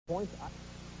points.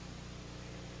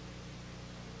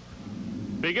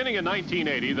 Beginning in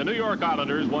 1980, the New York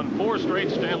Islanders won 4 straight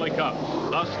Stanley Cups.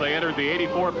 Thus, they entered the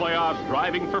 '84 playoffs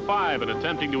driving for 5 and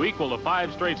attempting to equal the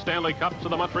 5 straight Stanley Cups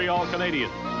of the Montreal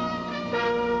Canadiens.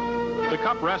 The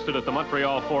Cup rested at the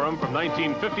Montreal Forum from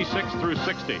 1956 through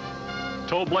 '60.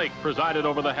 Toe Blake presided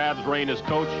over the Habs' reign as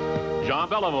coach. Jean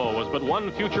Beliveau was but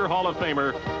one future Hall of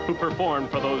Famer who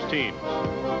performed for those teams.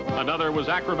 Another was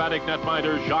acrobatic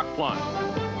netminder Jacques Plante.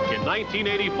 In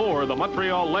 1984, the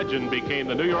Montreal legend became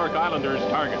the New York Islanders'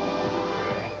 target.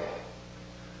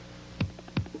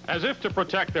 As if to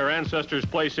protect their ancestors'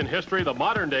 place in history, the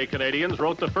modern-day Canadiens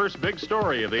wrote the first big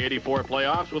story of the '84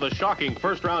 playoffs with a shocking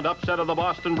first-round upset of the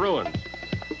Boston Bruins.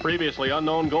 Previously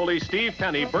unknown goalie Steve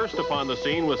Penney burst upon the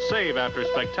scene with save after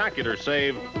spectacular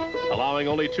save, allowing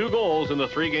only 2 goals in the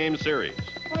 3-game series.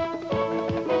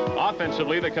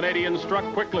 Offensively, the Canadiens struck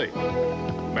quickly.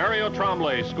 Mario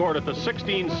Tremblay scored at the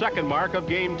 16-second mark of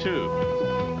Game 2.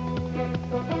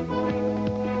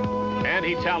 And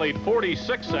he tallied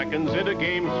 46 seconds into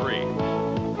Game 3.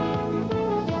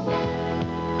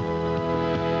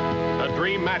 A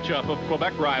dream matchup of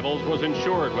Quebec rivals was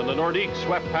ensured when the Nordiques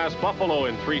swept past Buffalo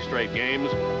in 3 straight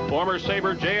games. Former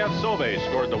Sabre J.F. Sauvé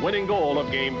scored the winning goal of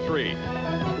Game 3.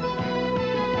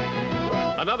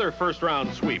 Another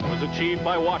first-round sweep was achieved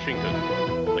by Washington,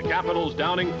 the Capitals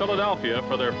downing Philadelphia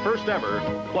for their first ever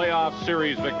playoff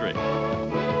series victory.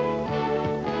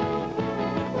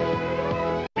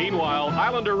 Meanwhile,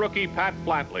 Islander rookie Pat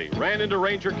Flatley ran into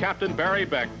Ranger captain Barry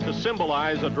Beck to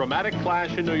symbolize a dramatic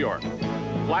clash in New York.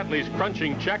 Flatley's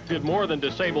crunching check did more than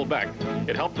disable Beck.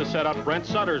 It helped to set up Brent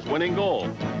Sutter's winning goal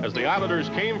as the Islanders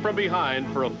came from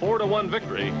behind for a 4-1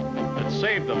 victory that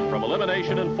saved them from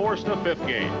elimination and forced a 5th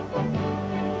game.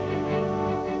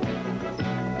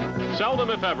 Seldom,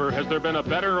 if ever, has there been a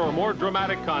better or more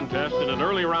dramatic contest in an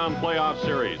early round playoff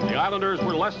series. The Islanders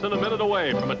were less than a minute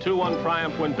away from a 2-1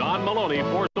 triumph when Don Maloney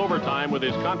forced overtime with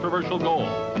his controversial goal.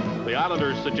 The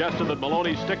Islanders suggested that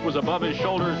Maloney's stick was above his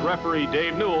shoulders. Referee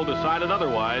Dave Newell decided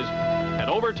otherwise,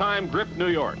 and overtime gripped New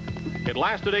York. It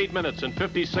lasted 8 minutes and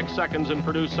 56 seconds and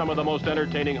produced some of the most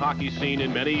entertaining hockey seen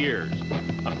in many years.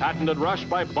 A patented rush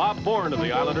by Bob Bourne of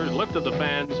the Islanders lifted the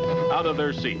fans out of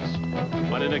their seats.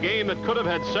 But in a game that could have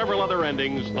had several other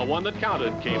endings, the one that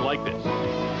counted came like this.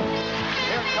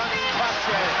 Here comes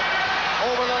Pache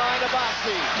over the line to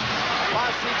Bossy.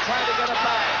 Bossy trying to get it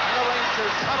back, and the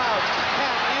Rangers come out.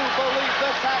 Can you believe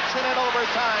this action in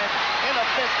overtime in the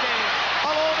 5th game?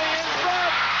 Maloney in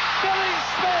front. Billy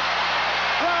Smith.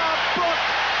 Rob Brook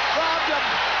robbed him.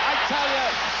 I tell you,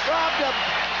 robbed him.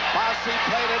 Bossy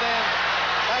played it in.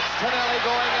 That's Tonelli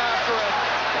going after it.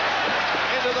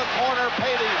 Into the corner,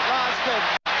 Patey lost it.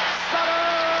 Sutter!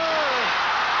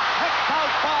 Picked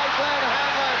out by Glenn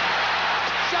Hanlon.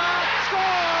 Shot,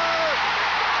 score!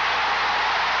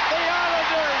 The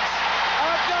Islanders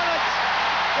have done it.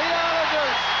 The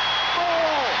Islanders,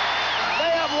 Morrow,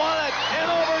 they have won it in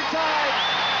overtime.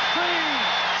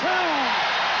 3-2.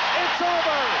 It's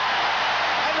over.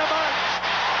 And the march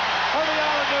for the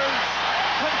Islanders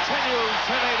continues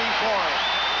in '84.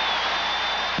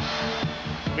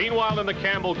 Meanwhile, in the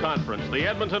Campbell Conference, the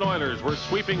Edmonton Oilers were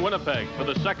sweeping Winnipeg for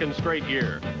the 2nd straight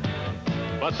year.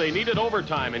 But they needed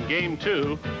overtime in Game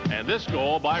 2, and this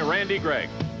goal by Randy Gregg.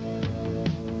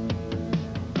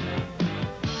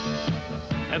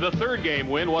 And the 3rd game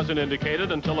win wasn't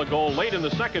indicated until a goal late in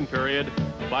the 2nd period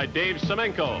by Dave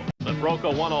Semenko that broke a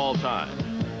 1-all tie.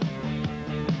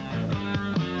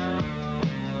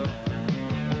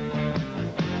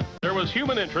 There was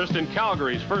human interest in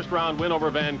Calgary's first-round win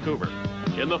over Vancouver.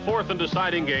 In the 4th and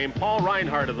deciding game, Paul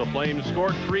Reinhart of the Flames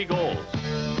scored 3 goals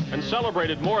and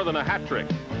celebrated more than a hat trick.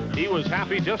 He was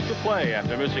happy just to play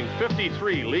after missing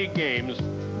 53 league games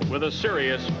with a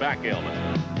serious back ailment.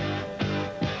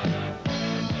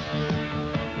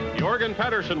 Jorgen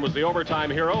Pettersson was the overtime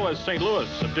hero as St. Louis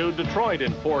subdued Detroit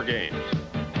in 4 games.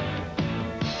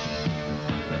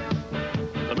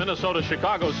 The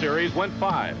Minnesota-Chicago series went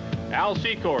 5. Al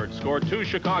Secord scored 2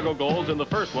 Chicago goals in the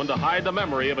first one to hide the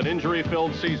memory of an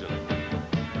injury-filled season.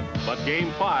 But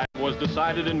Game 5 was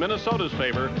decided in Minnesota's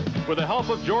favor with the help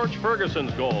of George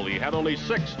Ferguson's goal. He had only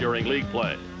 6 during league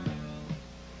play.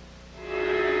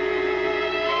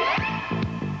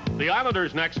 The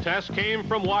Islanders' next test came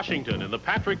from Washington in the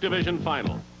Patrick Division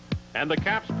Final. And the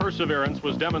Caps' perseverance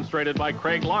was demonstrated by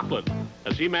Craig Laughlin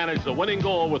as he managed the winning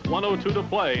goal with 1:02 to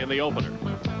play in the opener.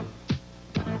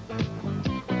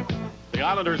 The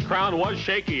Islanders' crown was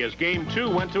shaky as Game 2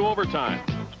 went to overtime.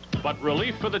 But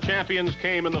relief for the champions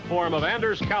came in the form of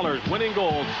Anders Kaller's winning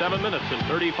goal 7 minutes and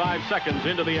 35 seconds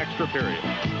into the extra period.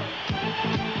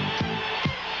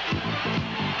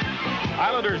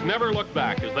 Islanders never looked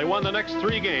back as they won the next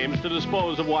 3 games to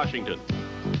dispose of Washington.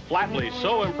 Flatley,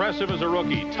 so impressive as a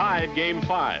rookie, tied Game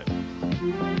 5.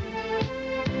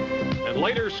 And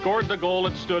later scored the goal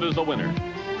that stood as the winner.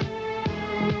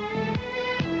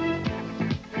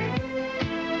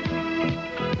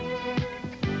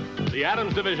 The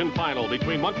Adams Division final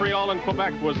between Montreal and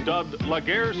Quebec was dubbed La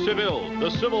Guerre Civile,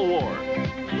 the Civil War.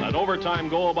 An overtime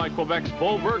goal by Quebec's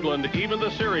Bo Berglund evened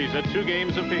the series at 2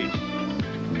 games apiece.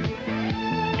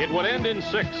 It would end in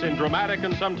 6 in dramatic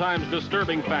and sometimes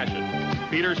disturbing fashion.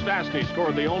 Peter Stastny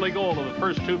scored the only goal of the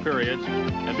first 2 periods,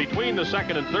 and between the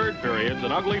second and third periods,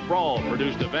 an ugly brawl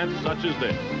produced events such as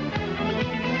this.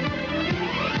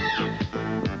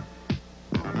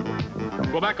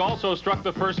 Quebec also struck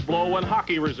the first blow when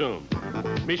hockey resumed.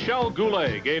 Michel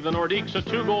Goulet gave the Nordiques a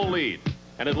 2-goal lead,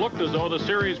 and it looked as though the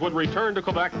series would return to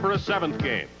Quebec for a 7th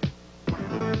game.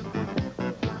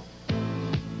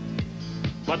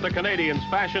 But the Canadians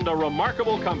fashioned a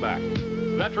remarkable comeback.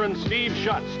 Veteran Steve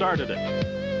Shutt started it.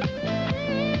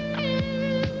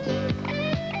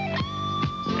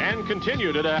 And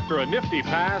continued it after a nifty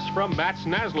pass from Mats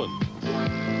Naslund.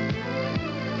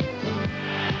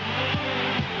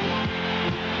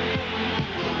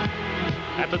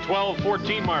 At the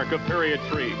 12:14 mark of period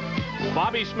 3,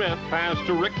 Bobby Smith passed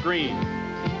to Rick Green.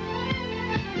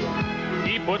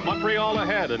 He put Montreal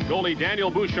ahead, and goalie Daniel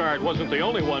Bouchard wasn't the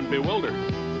only one bewildered.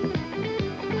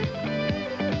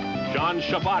 John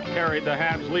Chabot carried the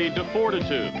Habs' lead to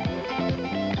 4-2.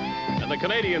 And the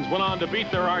Canadians went on to beat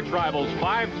their arch rivals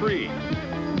 5-3,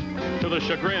 to the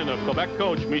chagrin of Quebec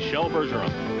coach Michel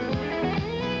Bergeron.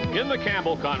 In the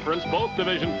Campbell Conference, both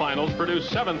division finals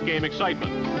produced 7th game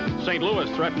excitement. St. Louis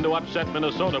threatened to upset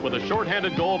Minnesota with a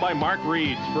shorthanded goal by Mark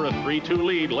Reeds for a 3-2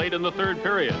 lead late in the 3rd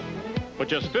period. But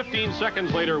just 15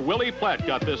 seconds later, Willie Plett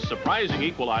got this surprising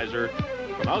equalizer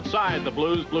from outside the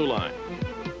Blues' blue line.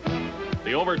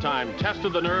 The overtime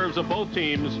tested the nerves of both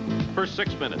teams for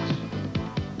 6 minutes.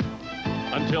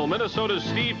 Until Minnesota's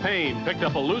Steve Payne picked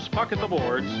up a loose puck at the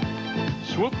boards,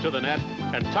 swooped to the net,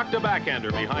 and tucked a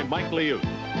backhander behind Mike Liut.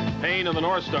 Payne and the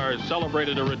North Stars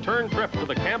celebrated a return trip to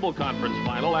the Campbell Conference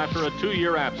final after a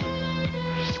 2-year absence.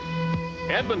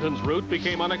 Edmonton's route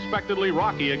became unexpectedly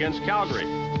rocky against Calgary.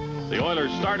 The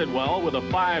Oilers started well with a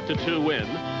 5-2 win,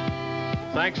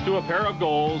 thanks to a pair of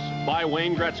goals by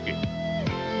Wayne Gretzky.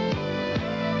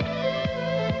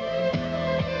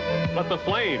 But the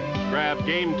Flames grabbed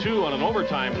Game 2 on an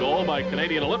overtime goal by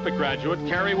Canadian Olympic graduate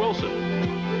Carey Wilson.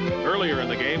 Earlier in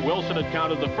the game, Wilson had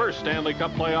counted the first Stanley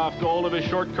Cup playoff goal of his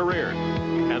short career,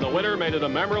 and the winner made it a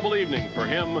memorable evening for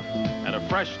him and a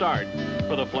fresh start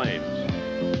for the Flames.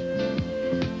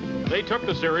 They took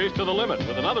the series to the limit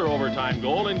with another overtime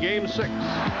goal in Game 6. Shot knocked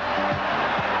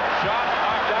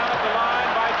down at the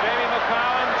line by Jamie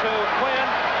McCowan to Quinn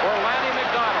or Lanny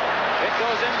McDonald. It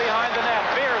goes in behind the net.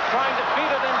 Beers trying to feed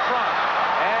it in front,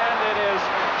 and it is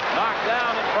knocked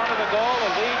down in front of the goal.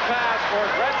 A lead pass for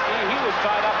Gretzky. He was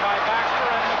tied up by Baxter,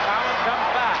 and McCowan comes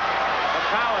back.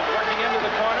 McCowan working into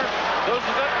the corner,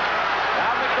 loses it.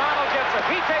 Now McDonald gets it.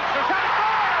 He takes the shot.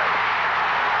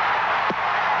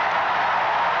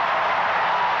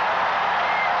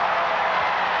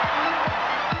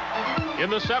 In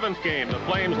the 7th game, the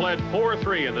Flames led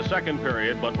 4-3 in the 2nd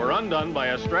period, but were undone by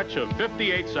a stretch of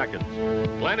 58 seconds.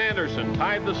 Glenn Anderson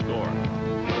tied the score.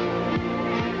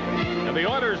 And the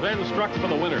Oilers then struck for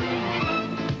the winner,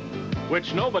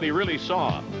 which nobody really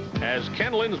saw, as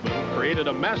Ken Linsman created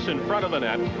a mess in front of the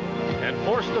net and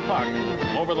forced the puck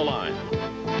over the line.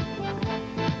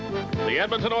 The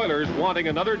Edmonton Oilers, wanting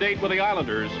another date with the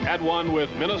Islanders, had one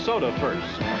with Minnesota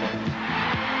first.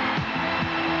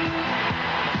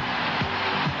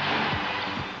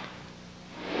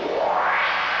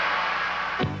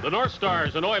 The North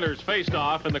Stars and Oilers faced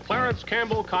off in the Clarence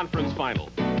Campbell Conference Final.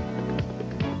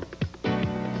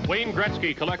 Wayne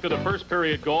Gretzky collected a first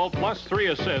period goal plus 3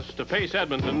 assists to pace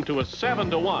Edmonton to a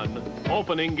 7-1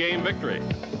 opening game victory.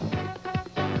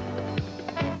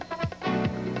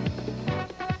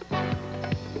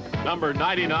 Number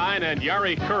 99 and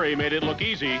Yari Curry made it look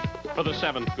easy for the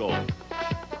 7th goal.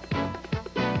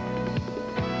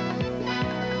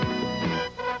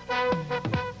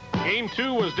 Game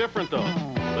 2 was different, though.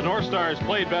 The North Stars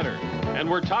played better and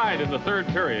were tied in the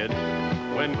 3rd period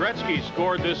when Gretzky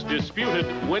scored this disputed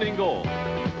winning goal. The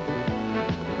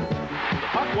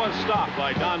puck was stopped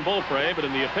by Don Beaupre, but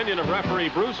in the opinion of referee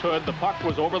Bruce Hood, the puck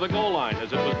was over the goal line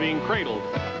as it was being cradled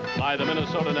by the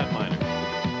Minnesota netminder.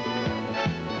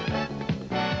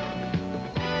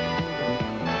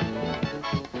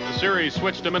 The series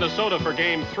switched to Minnesota for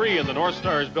Game 3, and the North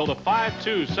Stars built a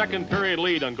 5-2 second period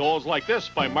lead on goals like this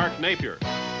by Mark Napier.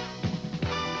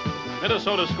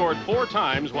 Minnesota scored 4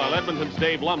 times while Edmonton's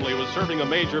Dave Lumley was serving a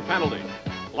major penalty.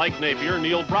 Like Napier,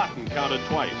 Neil Broughton counted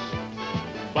twice.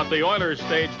 But the Oilers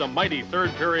staged a mighty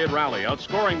third-period rally,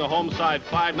 outscoring the home side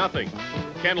 5-0.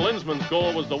 Ken Linsman's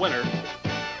goal was the winner.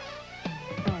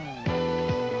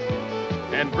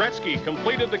 And Gretzky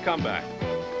completed the comeback.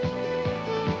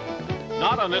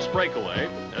 Not on this breakaway,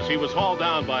 as he was hauled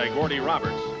down by Gordie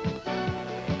Roberts.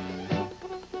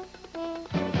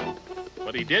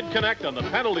 But he did connect on the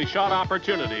penalty shot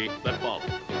opportunity that followed.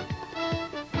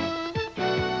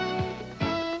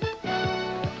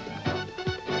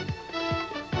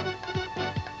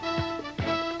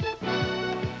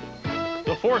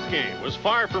 The fourth game was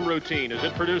far from routine as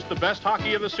it produced the best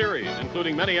hockey of the series,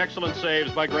 including many excellent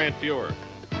saves by Grant Fuhr.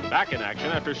 Back in action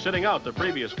after sitting out the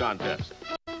previous contest.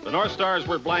 The North Stars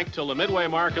were blank till the midway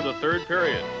mark of the third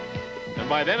period. And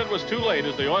by then it was too late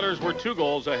as the Oilers were 2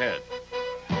 goals ahead.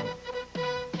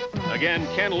 Again,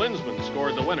 Ken Linsman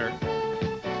scored the winner.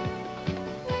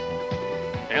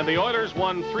 And the Oilers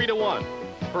won 3-1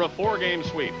 for a 4-game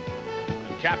sweep.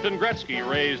 And Captain Gretzky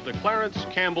raised the Clarence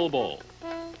Campbell Bowl.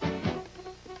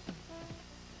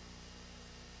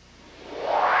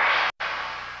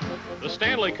 The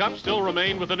Stanley Cup still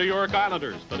remained with the New York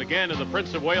Islanders, but again in the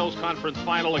Prince of Wales Conference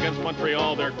Final against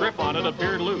Montreal, their grip on it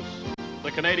appeared loose. The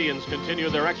Canadians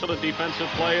continued their excellent defensive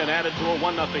play and added to a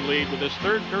 1-0 lead with this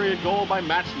third-period goal by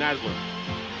Mats Naslund.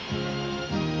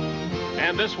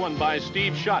 And this one by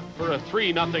Steve Schutt for a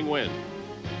 3-0 win.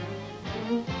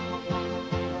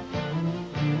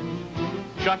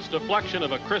 Schutt's deflection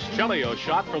of a Chris Chelios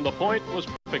shot from the point was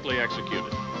perfectly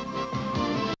executed.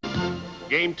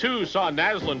 Game 2 saw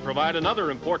Naslund provide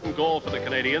another important goal for the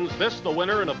Canadians. This the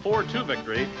winner in a 4-2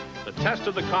 victory that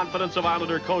tested the confidence of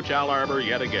Islander coach Al Arbour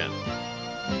yet again.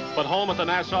 But home at the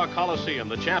Nassau Coliseum,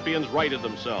 the champions righted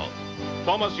themselves.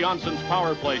 Thomas Jansson's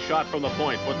power play shot from the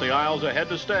point put the Isles ahead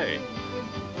to stay.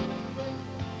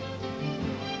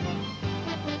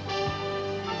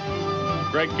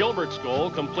 Greg Gilbert's goal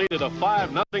completed a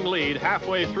 5-0 lead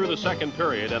halfway through the second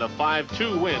period, and a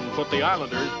 5-2 win put the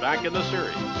Islanders back in the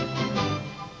series.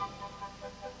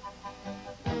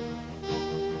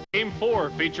 Game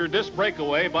 4 featured this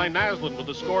breakaway by Naslund with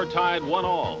the score tied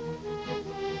 1-1.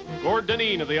 Gord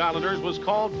Dineen of the Islanders was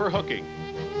called for hooking.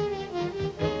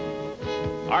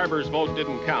 Arbour's vote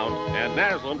didn't count, and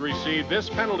Naslund received this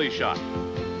penalty shot.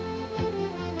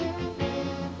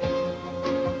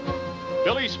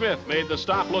 Billy Smith made the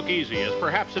stop look easy, as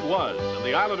perhaps it was, and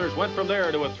the Islanders went from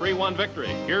there to a 3-1 victory.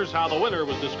 Here's how the winner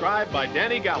was described by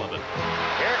Danny Gallivan.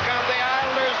 Here come the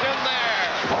Islanders in there.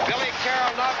 Billy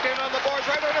Carroll knocked in on the boards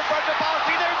right in front of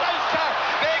Bossy. There's a shot.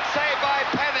 Big save by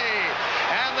Penny.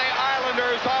 And the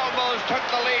Islanders almost took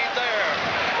the lead there.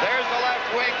 There's the left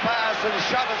wing pass, and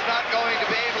Schutt is not going to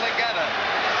be able to get it.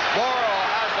 Morrow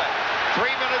has it. 3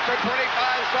 minutes and 25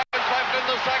 seconds left in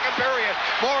the second period.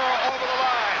 Morrow over the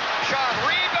line. Shot,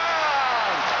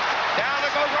 rebound. Down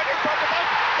it goes right in front of us.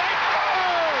 They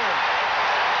score!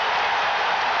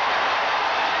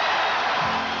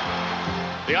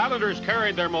 The Islanders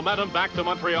carried their momentum back to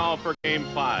Montreal for Game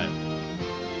 5.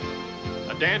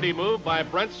 A dandy move by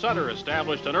Brent Sutter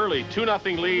established an early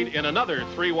 2-0 lead in another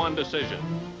 3-1 decision.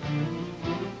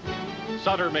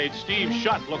 Sutter made Steve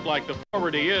Schutt look like the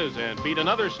forward he is and beat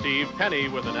another Steve, Penny,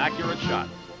 with an accurate shot.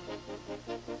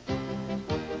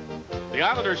 The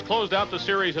Islanders closed out the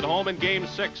series at home in Game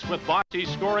 6 with Bossy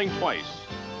scoring twice.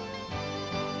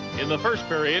 In the first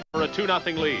period for a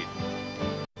 2-0 lead.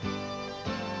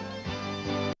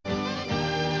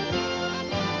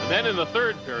 And then in the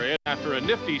third period after a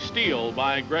nifty steal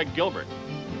by Greg Gilbert.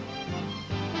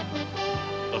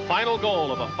 The final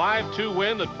goal of a 5-2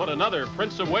 win that put another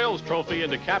Prince of Wales trophy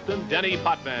into Captain Denny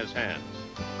Potvin's hands.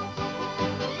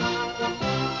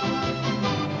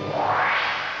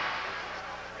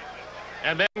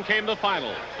 And then came the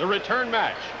final, the return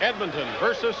match, Edmonton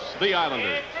versus the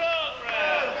Islanders.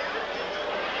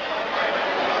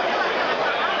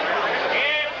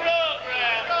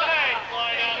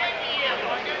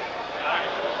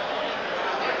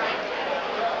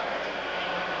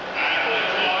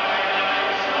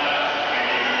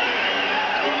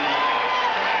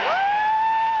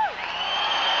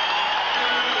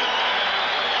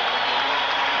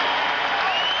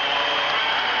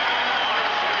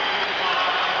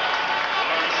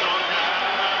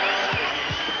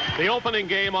 The opening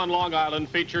game on Long Island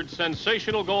featured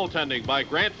sensational goaltending by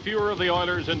Grant Fuhr of the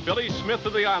Oilers and Billy Smith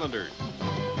of the Islanders.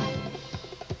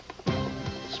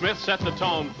 Smith set the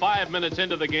tone 5 minutes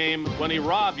into the game when he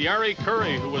robbed Yari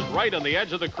Curry, who was right on the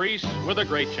edge of the crease, with a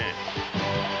great chance.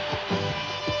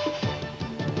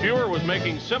 Fuhr was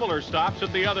making similar stops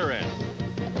at the other end.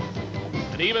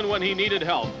 And even when he needed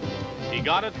help, he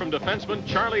got it from defenseman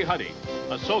Charlie Huddy,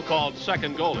 a so-called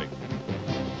second goalie.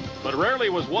 But rarely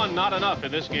was one not enough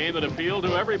in this game that appealed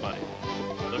to everybody.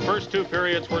 The first 2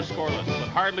 periods were scoreless, but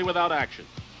hardly without action.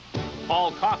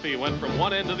 Paul Coffey went from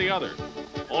one end to the other,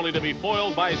 only to be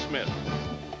foiled by Smith.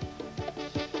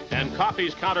 And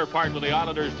Coffey's counterpart with the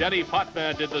Islanders, Denny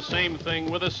Potvin, did the same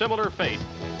thing with a similar fate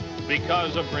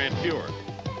because of Grant Fuhr.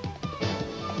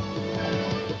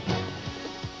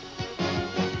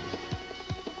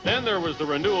 Then there was the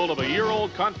renewal of a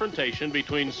year-old confrontation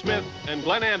between Smith and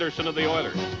Glenn Anderson of the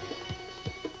Oilers.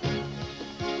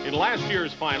 In last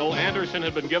year's final, Anderson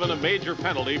had been given a major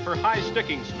penalty for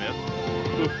high-sticking Smith,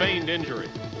 who feigned injury.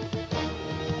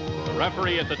 The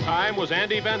referee at the time was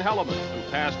Andy Van Helleman,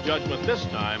 who passed judgment this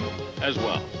time as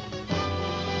well.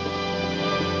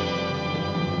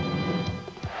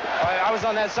 I was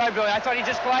on that side, Billy. I thought he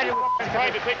just glided. I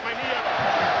tried to take my knee up.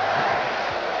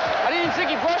 I didn't even think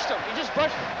he brushed him. He just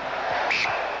brushed him.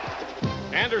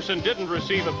 Anderson didn't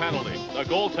receive a penalty. The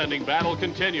goaltending battle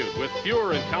continued, with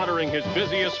Fuhr encountering his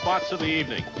busiest spots of the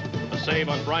evening. The save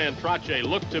on Brian Trottier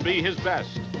looked to be his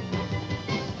best.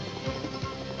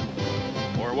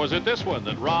 Or was it this one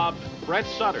that robbed Brett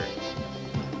Sutter?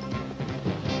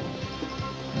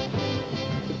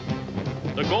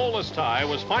 The goalless tie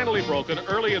was finally broken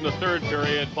early in the third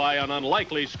period by an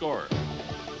unlikely scorer.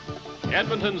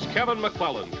 Edmonton's Kevin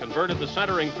McClellan converted the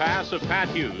centering pass of Pat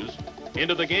Hughes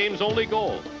into the game's only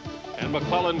goal. And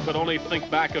McClellan could only think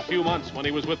back a few months when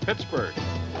he was with Pittsburgh,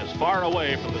 as far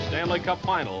away from the Stanley Cup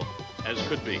final as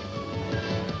could be.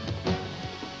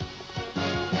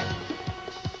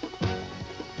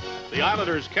 The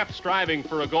Islanders kept striving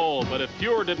for a goal, but if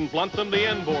Fuhr didn't blunt them, the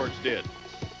end boards did.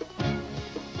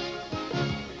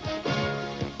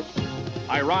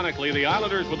 Ironically, the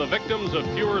Islanders were the victims of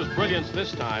Fuhr's brilliance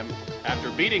this time,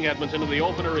 after beating Edmonton in the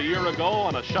opener a year ago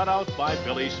on a shutout by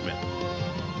Billy Smith.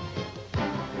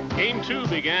 Game 2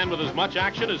 began with as much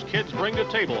action as kids bring to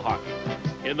table hockey.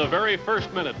 In the very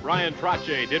first minute, Brian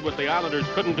Trottier did what the Islanders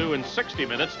couldn't do in 60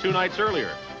 minutes 2 nights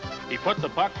earlier. He put the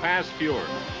puck past Fuhr.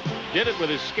 Did it with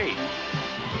his skate.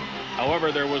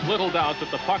 However, there was little doubt that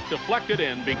the puck deflected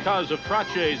in because of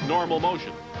Trottier's normal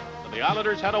motion. And the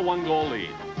Islanders had a 1-goal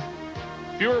lead.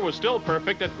 Fuhr was still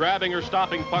perfect at grabbing or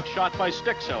stopping puck shot by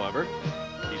sticks, however.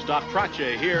 He stopped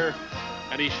Trottier here,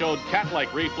 and he showed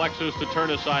cat-like reflexes to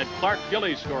turn aside Clark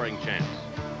Gillies' scoring chance.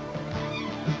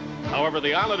 However,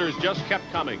 the Islanders just kept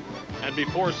coming, and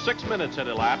before 6 minutes had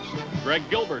elapsed, Greg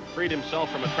Gilbert freed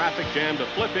himself from a traffic jam to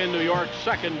flip in New York's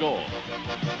second goal.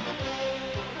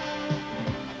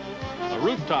 A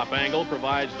rooftop angle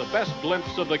provides the best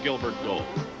glimpse of the Gilbert goal.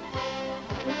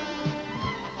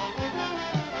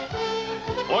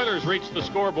 Oilers reached the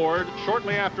scoreboard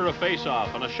shortly after a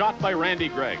face-off and a shot by Randy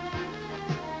Gregg.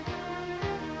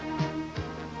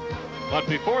 But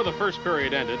before the first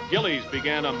period ended, Gillies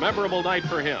began a memorable night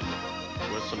for him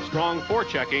with some strong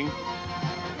forechecking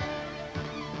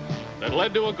that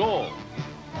led to a goal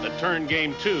that turned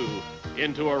Game 2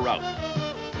 into a rout.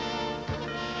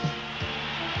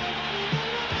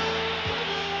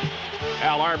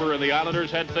 Al Arbor and the Islanders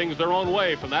had things their own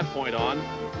way from that point on.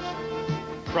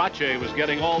 Trottier was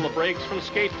getting all the breaks from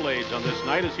skate blades on this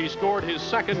night as he scored his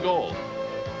second goal,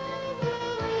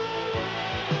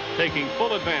 taking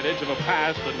full advantage of a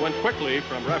pass that went quickly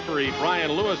from referee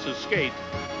Brian Lewis's skate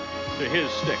to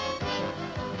his stick.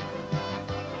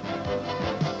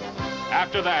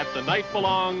 After that, the night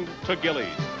belonged to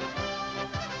Gillies.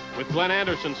 With Glenn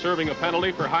Anderson serving a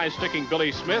penalty for high-sticking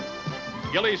Billy Smith,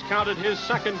 Gillies counted his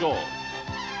second goal,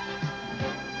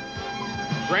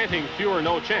 granting Fuhr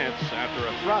no chance after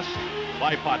a thrust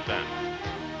by Potvin.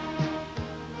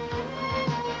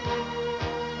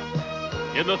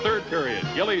 In the third period,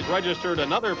 Gillies registered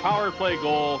another power play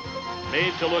goal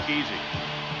made to look easy.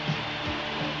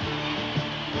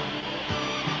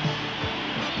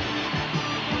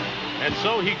 And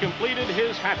so he completed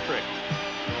his hat trick.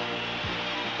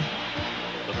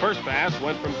 The first pass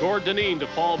went from Gord Dineen to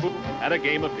Paul Booth at a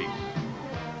game apiece.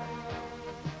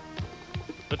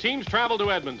 The teams traveled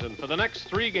to Edmonton for the next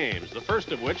 3 games, the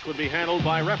first of which would be handled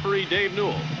by referee Dave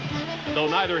Newell. And though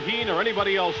neither he nor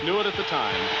anybody else knew it at the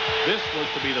time, this was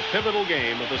to be the pivotal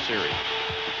game of the series.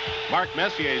 Mark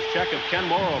Messier's check of Ken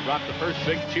Morrow brought the first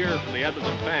big cheer from the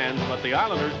Edmonton fans, but the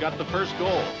Islanders got the first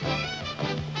goal.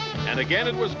 And again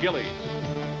it was Gillies,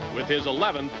 with his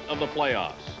 11th of the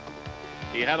playoffs.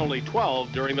 He had only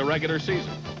 12 during the regular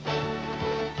season.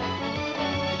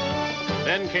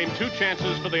 Then came 2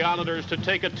 chances for the Islanders to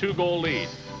take a 2-goal lead.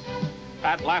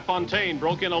 Pat LaFontaine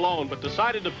broke in alone, but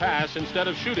decided to pass instead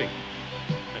of shooting.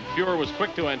 And Fuhr was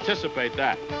quick to anticipate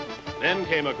that. Then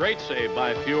came a great save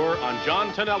by Fuhr on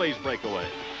John Tonelli's breakaway.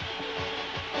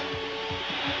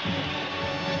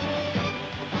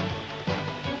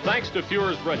 Thanks to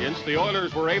Fuhr's brilliance, the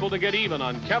Oilers were able to get even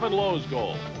on Kevin Lowe's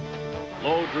goal.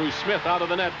 Lowe drew Smith out of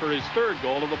the net for his third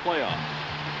goal of the playoffs.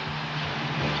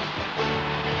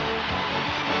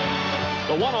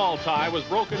 The 1-all tie was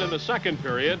broken in the second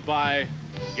period by,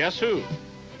 guess who?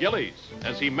 Gillies,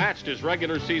 as he matched his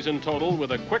regular season total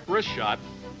with a quick wrist shot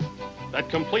that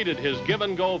completed his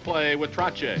give-and-go play with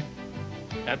Trottier.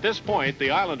 At this point,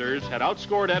 the Islanders had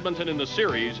outscored Edmonton in the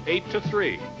series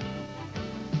 8-3.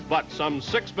 But some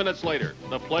 6 minutes later,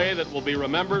 the play that will be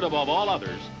remembered above all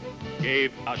others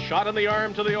gave a shot in the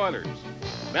arm to the Oilers.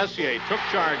 Messier took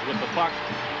charge with the puck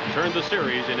and turned the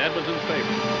series in Edmonton's favor.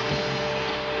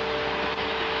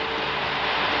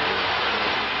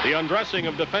 The undressing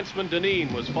of defenseman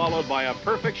Dineen was followed by a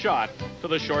perfect shot to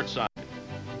the short side.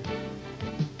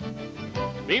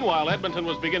 Meanwhile, Edmonton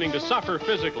was beginning to suffer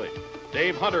physically.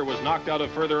 Dave Hunter was knocked out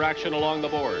of further action along the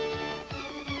boards.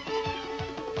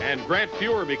 And Grant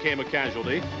Fuhr became a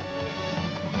casualty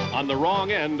on the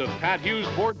wrong end of Pat Hughes'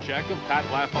 board check of Pat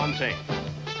LaFontaine.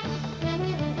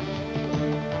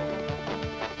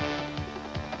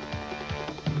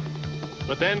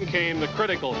 But then came the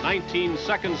critical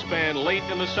 19-second span late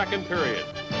in the second period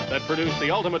that produced the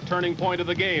ultimate turning point of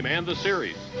the game and the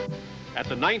series. At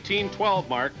the 19:12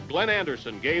 mark, Glenn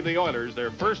Anderson gave the Oilers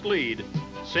their first lead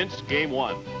since Game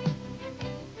 1.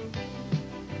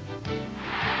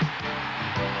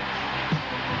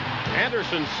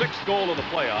 Anderson's sixth goal of the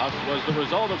playoffs was the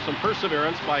result of some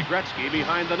perseverance by Gretzky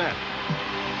behind the net.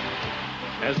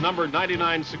 As number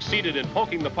 99 succeeded in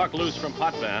poking the puck loose from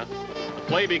Potvin, the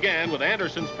play began with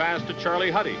Anderson's pass to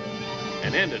Charlie Huddy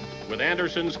and ended with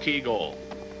Anderson's key goal.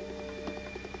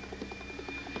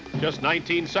 Just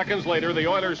 19 seconds later, the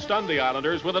Oilers stunned the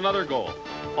Islanders with another goal.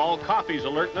 Paul Coffey's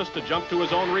alertness to jump to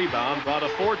his own rebound brought a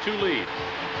 4-2 lead,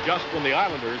 just when the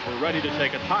Islanders were ready to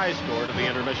take a tie score to the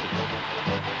intermission.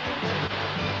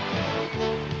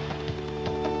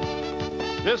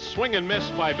 This swing and miss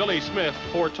by Billy Smith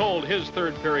foretold his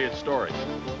third period story.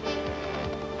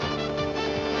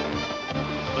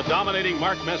 The dominating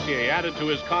Mark Messier added to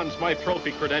his Conn Smythe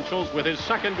Trophy credentials with his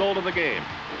second goal of the game.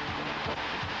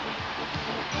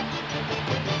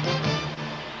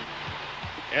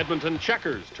 Edmonton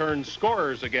checkers turned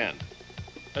scorers again,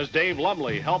 as Dave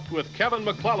Lumley helped with Kevin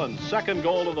McClellan's second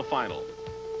goal of the final.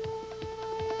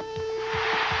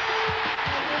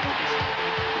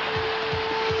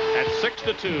 At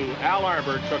 6-2, Al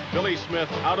Arbor took Billy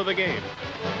Smith out of the game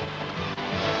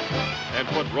and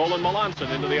put Roland Melanson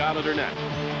into the Islander net.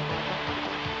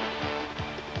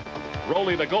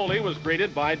 Roley, the goalie, was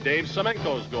greeted by Dave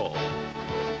Semenko's goal.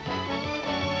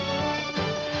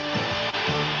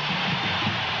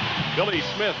 Billy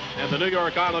Smith and the New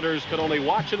York Islanders could only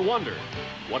watch and wonder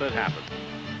what had happened.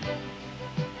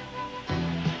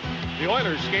 The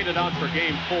Oilers skated out for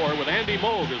Game 4 with Andy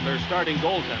Moog as their starting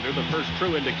goaltender, the first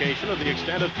true indication of the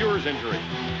extent of Fuhr's injury.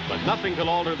 But nothing could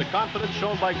alter the confidence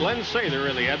shown by Glenn Sather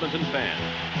in the Edmonton fan.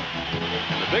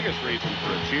 And the biggest reason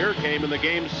for a cheer came in the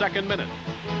game's second minute.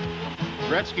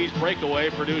 Gretzky's breakaway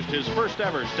produced his first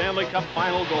ever Stanley Cup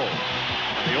final goal,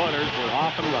 and the Oilers were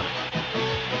off and running.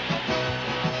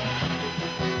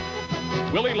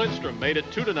 Willie Lindstrom made it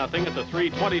 2-0 at the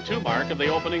 3:22 mark of the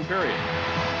opening period.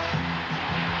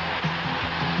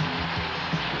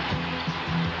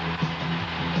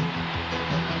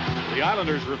 The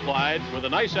Islanders replied with a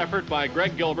nice effort by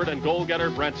Greg Gilbert and goal-getter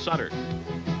Brent Sutter.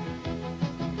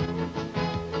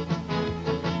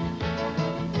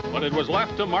 But it was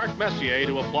left to Mark Messier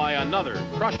to apply another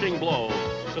crushing blow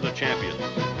to the champions.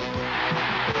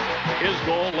 His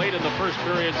goal late in the first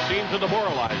period seemed to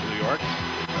demoralize New York,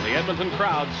 and the Edmonton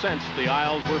crowd sensed the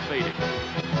Isles were fading.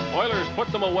 Oilers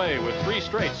put them away with 3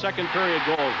 straight second period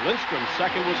goals. Lindstrom's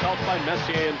second was helped by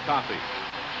Messier and Coffey.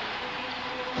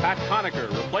 Pat Conacher,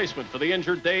 replacement for the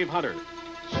injured Dave Hunter,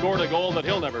 scored a goal that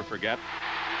he'll never forget.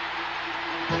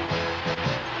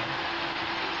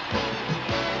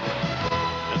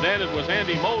 And then it was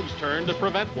Andy Moog's turn to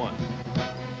prevent one.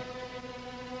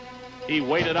 He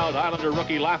waited out Islander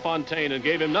rookie LaFontaine and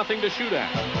gave him nothing to shoot at.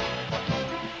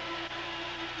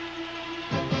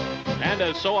 And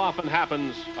as so often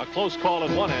happens, a close call at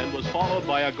one end was followed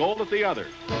by a goal at the other.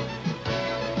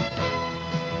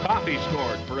 Coffey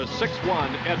scored for a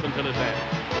 6-1 Edmonton advance.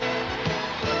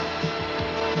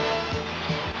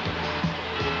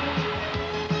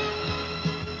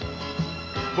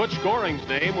 Butch Goring's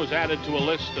name was added to a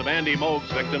list of Andy Moog's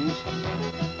victims.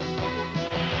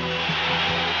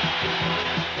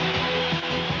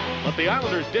 But the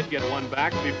Islanders did get one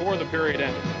back before the period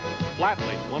ended.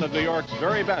 Flatley, one of New York's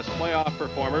very best playoff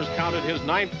performers, counted his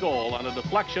 9th goal on a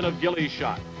deflection of Gilly's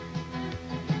shot.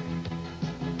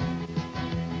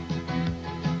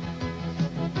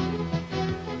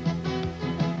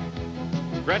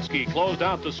 Gretzky closed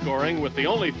out the scoring with the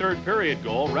only third period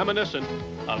goal reminiscent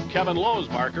of Kevin Lowe's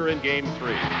marker in Game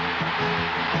 3.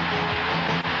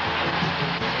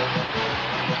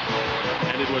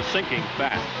 And it was sinking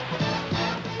fast.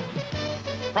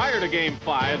 Prior to Game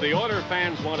 5, the Oilers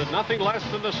fans wanted nothing less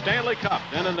than the Stanley Cup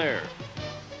then and there.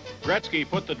 Gretzky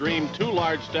put the dream 2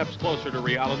 large steps closer to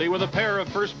reality with a pair of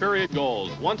first period goals.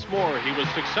 Once more, he was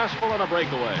successful in a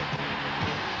breakaway.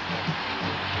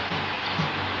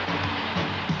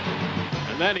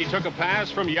 And then he took a pass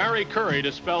from Yari Curry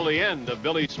to spell the end of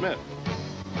Billy Smith.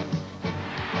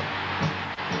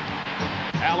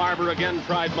 Al Arbor again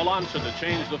tried Melanson to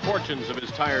change the fortunes of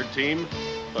his tired team.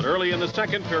 But early in the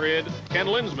second period, Ken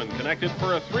Linsman connected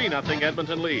for a 3-0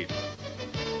 Edmonton lead.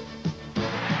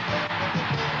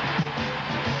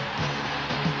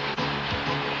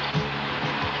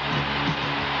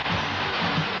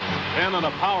 Then on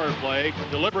a power play,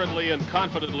 deliberately and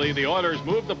confidently, the Oilers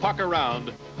moved the puck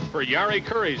around for Yari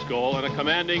Curry's goal and a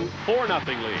commanding 4-0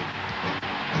 lead.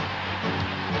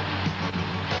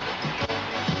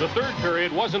 The third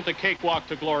period wasn't the cakewalk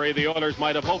to glory the Oilers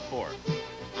might have hoped for.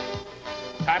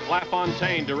 Pat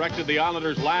LaFontaine directed the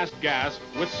Islanders' last gasp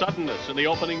with suddenness in the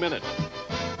opening minute.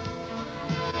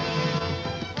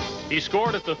 He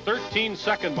scored at the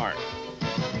 13-second mark.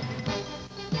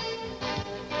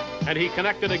 And he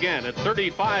connected again at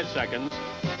 35 seconds,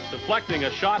 deflecting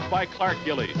a shot by Clark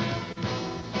Gillies.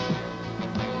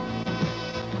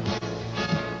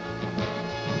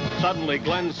 Suddenly,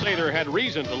 Glenn Sather had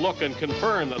reason to look and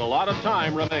confirm that a lot of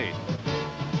time remained.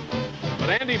 But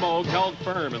Andy Moog held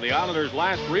firm, and the Islanders'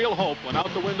 last real hope went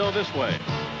out the window this way.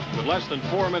 With less than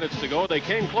 4 minutes to go, they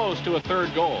came close to a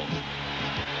third goal.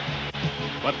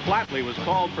 But Flatley was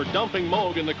called for dumping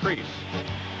Moog in the crease.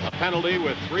 A penalty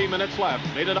with 3 minutes left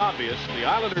made it obvious the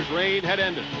Islanders' reign had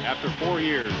ended after 4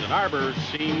 years, and Arbor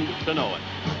seemed to know it.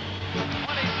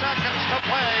 20 seconds to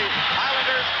play.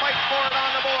 Islanders fight for it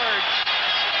on the boards.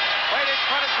 Waiting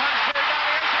for the time to down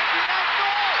here. Empty net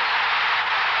goal!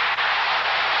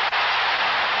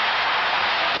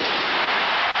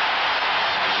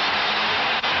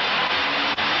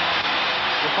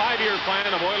 The 5-year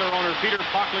plan of Oiler owner Peter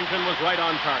Pocklington was right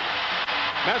on target.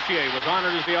 Messier was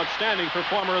honored as the outstanding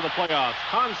performer of the playoffs,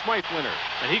 Conn Smythe winner,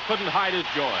 and he couldn't hide his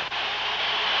joy.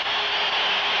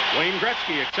 Wayne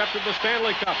Gretzky accepted the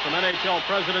Stanley Cup from NHL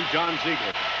President John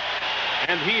Ziegler,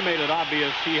 and he made it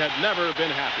obvious he had never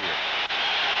been happier.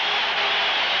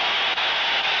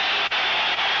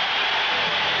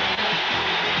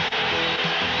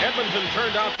 Edmonton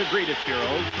turned out to greet its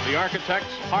heroes, the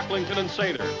architects Pocklington and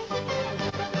Sather.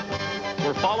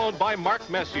 Were followed by Mark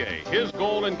Messier. His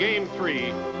goal in Game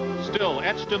 3 still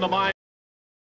etched in the mind